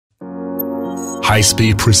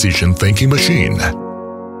High-speed precision thinning machine.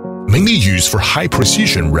 Mainly used for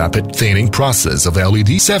high-precision rapid thinning process of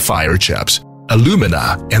LED sapphire chips,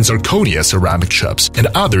 alumina and zirconia ceramic chips, and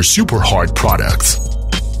other super hard products.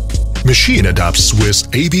 Machine adopts Swiss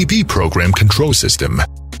ABB program control system,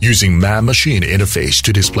 using man-machine interface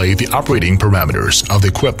to display the operating parameters of the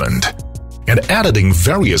equipment, and editing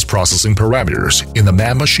various processing parameters in the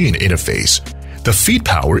man-machine interface. The feed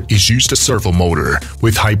power is used a servo motor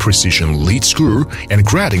with high-precision lead screw and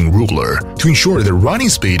grading ruler to ensure the running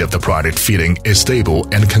speed of the product feeding is stable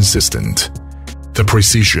and consistent. The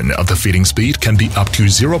precision of the feeding speed can be up to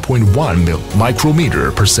 0.1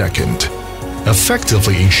 micrometer per second,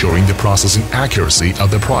 effectively ensuring the processing accuracy of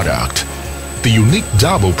the product. The unique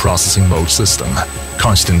double processing mode system,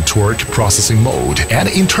 constant torque processing mode, and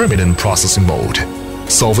intermittent processing mode,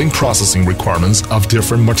 solving processing requirements of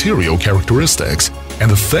different material characteristics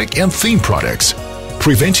and the thick and thin products,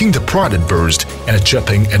 preventing the product burst and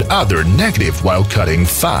chipping and other negative while cutting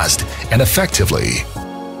fast and effectively.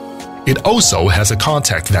 It also has a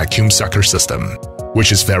contact vacuum sucker system,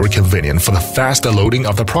 which is very convenient for the fast loading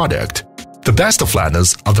of the product. The best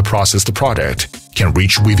flatness of the processed product can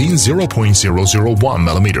reach within 0.001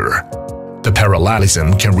 mm. The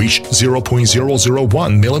parallelism can reach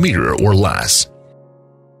 0.001 mm or less.